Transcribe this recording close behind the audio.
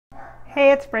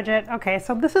Hey, it's Bridget. Okay,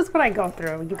 so this is what I go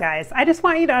through, you guys. I just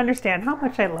want you to understand how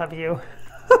much I love you.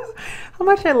 How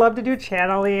much I love to do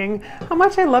channeling, how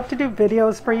much I love to do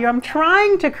videos for you. I'm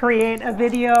trying to create a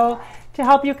video to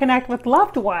help you connect with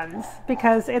loved ones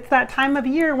because it's that time of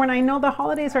year when I know the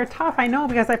holidays are tough. I know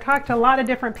because I've talked to a lot of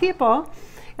different people.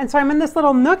 And so I'm in this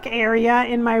little nook area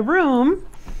in my room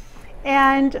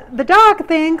and the dog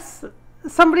thinks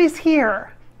somebody's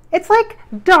here. It's like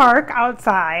dark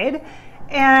outside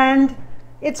and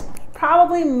it's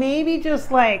probably maybe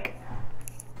just like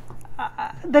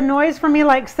the noise from me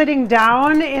like sitting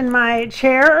down in my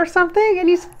chair or something, and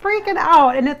he's freaking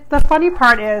out. And the funny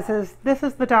part is this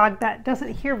is the dog that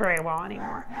doesn't hear very well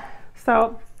anymore.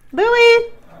 So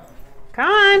Louie, come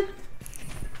on,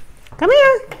 come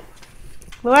here.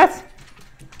 Louis,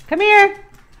 come here.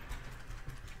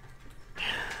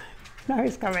 Now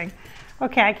he's coming.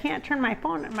 Okay, I can't turn my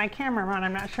camera around.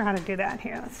 I'm not sure how to do that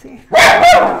here. Let's see.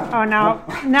 Oh,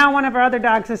 now one of our other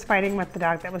dogs is fighting with the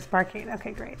dog that was barking. Okay,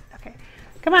 great. Okay,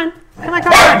 come on, come on,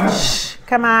 come on. Shh,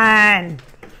 come on.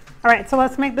 All right, so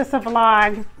let's make this a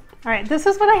vlog. All right, this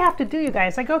is what I have to do, you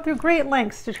guys. I go through great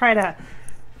lengths to try to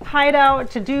hide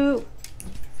out, to do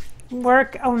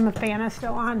work. Oh, and the fan is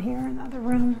still on here in the other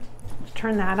room.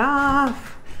 Turn that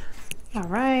off. All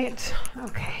right,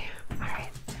 okay, all right.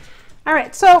 All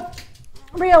right, so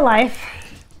real life.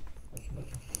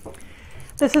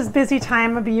 This is busy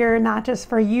time of year, not just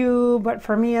for you, but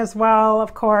for me as well,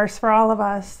 of course, for all of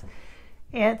us.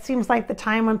 It seems like the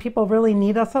time when people really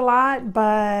need us a lot,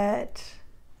 but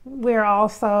we're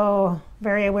also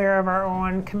very aware of our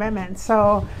own commitments.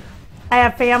 So I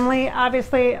have family,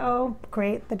 obviously. Oh,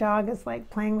 great. The dog is like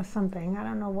playing with something. I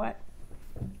don't know what.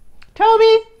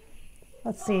 Toby!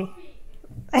 Let's see.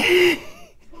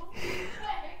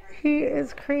 He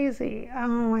is crazy. Oh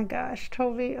my gosh,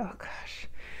 Toby, oh gosh.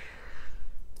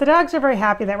 The dogs are very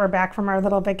happy that we're back from our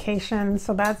little vacation,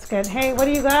 so that's good. Hey, what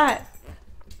do you got?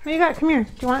 What do you got? Come here.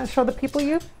 Do you want to show the people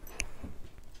you?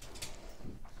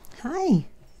 Hi,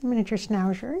 miniature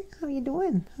schnauzer. How you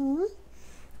doing? Huh? Look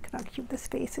at how cute this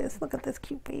face is. Look at this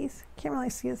cute face. Can't really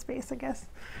see his face, I guess.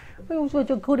 Okay,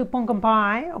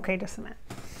 just a minute.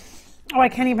 Oh, I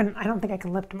can't even, I don't think I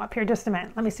can lift him up here. Just a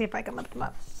minute. Let me see if I can lift him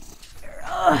up.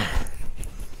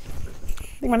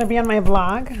 You want to be on my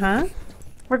vlog, huh?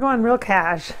 We're going real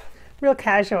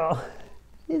casual.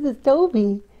 This is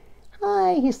Toby.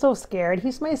 Hi, he's so scared.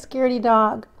 He's my scaredy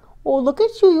dog. Oh, look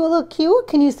at you. You look cute.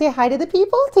 Can you say hi to the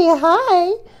people? Say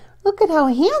hi. Look at how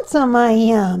handsome I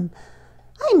am.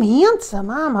 I'm handsome.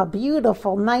 I'm a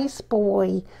beautiful, nice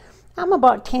boy. I'm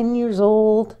about 10 years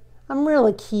old. I'm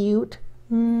really cute.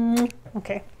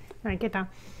 Okay. All right, get down.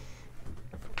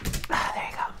 Ah, there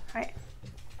you go. All right.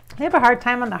 I have a hard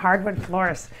time on the hardwood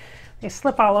floors. They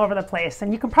slip all over the place.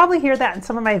 And you can probably hear that in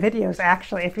some of my videos,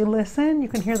 actually. If you listen, you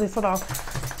can hear these little...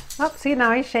 Oh, see,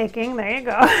 now he's shaking. There you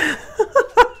go.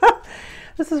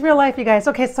 This is real life, you guys.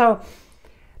 Okay, so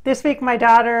this week my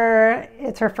daughter,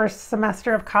 it's her first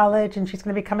semester of college, and she's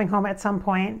going to be coming home at some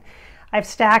point. I've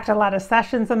stacked a lot of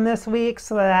sessions in this week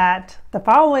so that the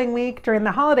following week, during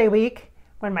the holiday week,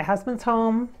 when my husband's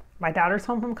home, my daughter's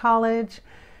home from college,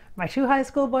 my 2 high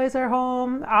school boys are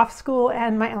home, off school,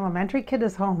 and my elementary kid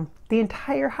is home. The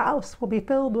entire house will be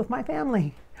filled with my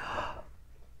family.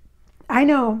 I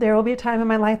know there will be a time in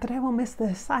my life that I will miss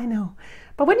this. I know.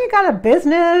 But when you got a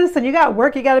business and you got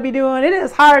work you got to be doing, it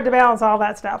is hard to balance all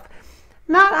that stuff.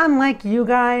 Not unlike you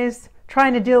guys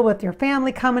trying to deal with your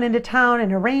family coming into town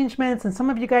and arrangements. And some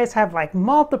of you guys have like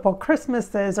multiple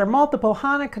Christmases or multiple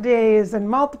Hanukkah days and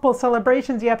multiple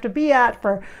celebrations you have to be at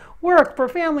for work, for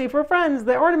family, for friends,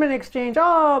 the ornament exchange,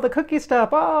 all the cookie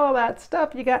stuff, all that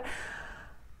stuff you got.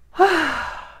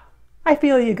 I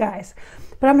feel you guys,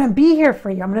 but I'm going to be here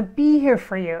for you. I'm going to be here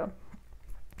for you.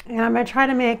 And I'm going to try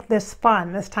to make this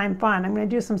fun, this time fun. I'm going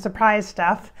to do some surprise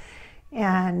stuff.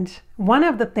 And one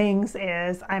of the things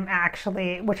is I'm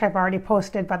actually, which I've already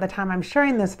posted by the time I'm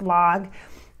sharing this vlog,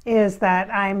 is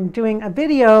that I'm doing a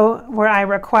video where I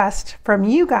request from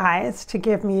you guys to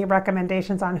give me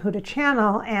recommendations on who to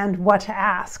channel and what to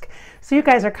ask. So you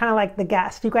guys are kind of like the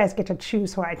guest. You guys get to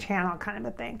choose who I channel, kind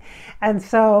of a thing. And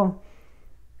so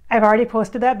I've already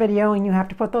posted that video, and you have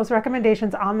to put those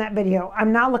recommendations on that video.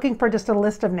 I'm not looking for just a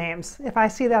list of names. If I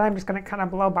see that, I'm just going to kind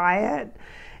of blow by it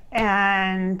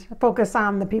and focus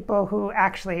on the people who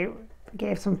actually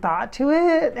gave some thought to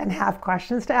it and have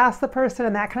questions to ask the person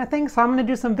and that kind of thing. So I'm going to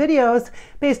do some videos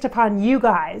based upon you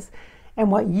guys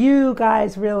and what you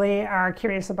guys really are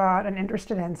curious about and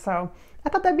interested in. So I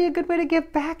thought that'd be a good way to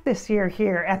give back this year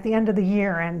here at the end of the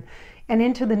year and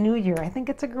into the new year. I think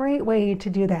it's a great way to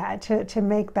do that, to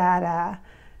make that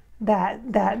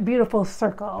that beautiful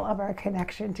circle of our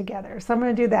connection together. So I'm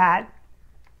going to do that.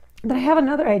 But I have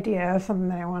another idea of something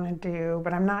that I want to do,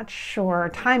 but I'm not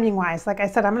sure timing wise. Like I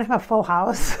said, I'm going to have a full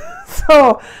house.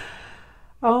 So,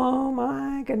 oh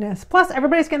my goodness. Plus,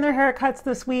 everybody's getting their haircuts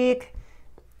this week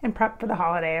and prep for the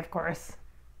holiday, of course.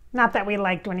 Not that we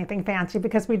like do anything fancy,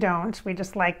 because we don't. We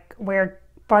just like wear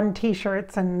fun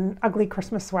t-shirts and ugly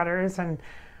Christmas sweaters. And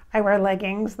I wear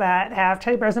leggings that have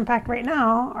teddy bears. In fact, right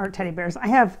now, or teddy bears, I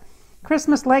have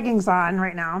Christmas leggings on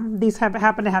right now. These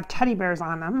happen to have teddy bears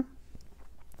on them.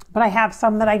 But I have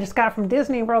some that I just got from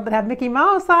Disney World that have Mickey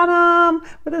Mouse on them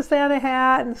with a Santa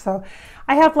hat. And so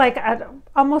I have like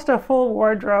almost a full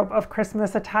wardrobe of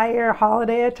Christmas attire,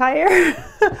 holiday attire.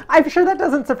 I'm sure that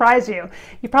doesn't surprise you.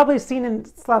 You've probably seen in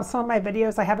some of my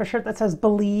videos, I have a shirt that says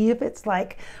Believe. It's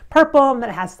like purple and then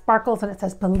it has sparkles and it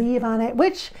says Believe on it,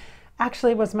 which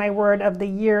actually was my word of the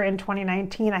year in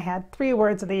 2019. I had 3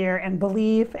 words of the year, and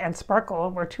Believe and Sparkle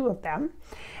were 2 of them.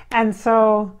 And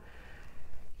so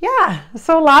yeah,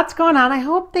 so lots going on. I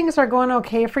hope things are going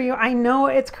okay for you. I know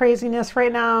it's craziness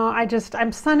right now.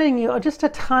 I'm sending you just a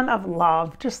ton of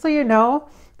love, just so you know.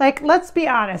 Like, let's be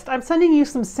honest, I'm sending you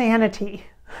some sanity.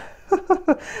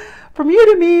 From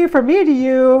you to me, from me to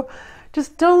you.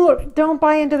 Just don't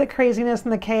buy into the craziness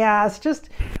and the chaos. Just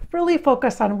really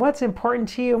focus on what's important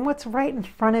to you and what's right in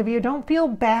front of you. Don't feel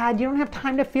bad. You don't have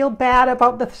time to feel bad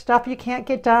about the stuff you can't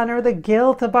get done, or the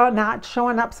guilt about not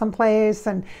showing up someplace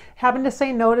and having to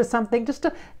say no to something. Just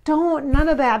none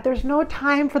of that. There's no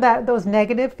time for that, those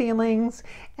negative feelings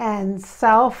and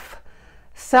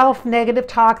self-negative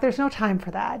talk. There's no time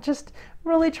for that. Just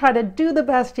really try to do the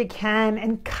best you can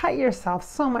and cut yourself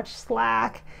so much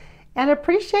slack. And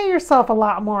appreciate yourself a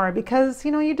lot more, because,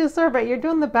 you know, you deserve it. You're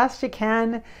doing the best you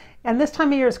can. And this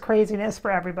time of year is craziness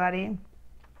for everybody.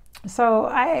 So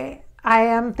I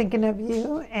am thinking of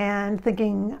you and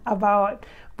thinking about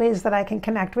ways that I can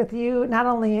connect with you, not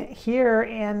only here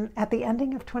at the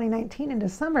ending of 2019 in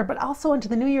December, but also into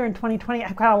the new year in 2020.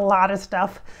 I've got a lot of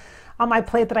stuff on my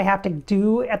plate that I have to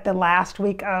do at the last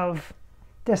week of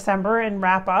December and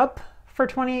wrap up for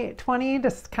 2020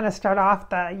 to kind of start off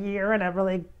the year in a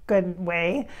really good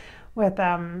way with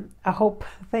a hope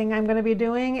thing I'm going to be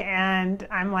doing. And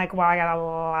I'm like, wow, I got a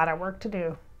lot of work to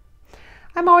do.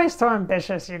 I'm always so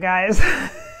ambitious, you guys,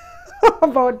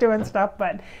 about doing stuff,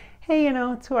 but hey, you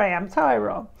know, it's who I am. It's how I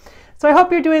roll. So I hope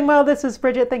you're doing well. This is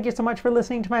Bridget. Thank you so much for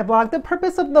listening to my blog. The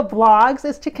purpose of the vlogs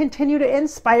is to continue to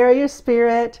inspire your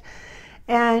spirit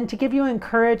and to give you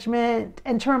encouragement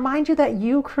and to remind you that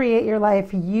you create your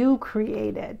life. You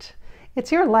create it.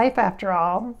 It's your life after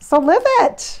all. So live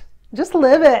it. Just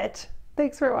live it.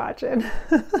 Thanks for watching.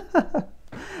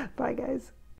 Bye, guys.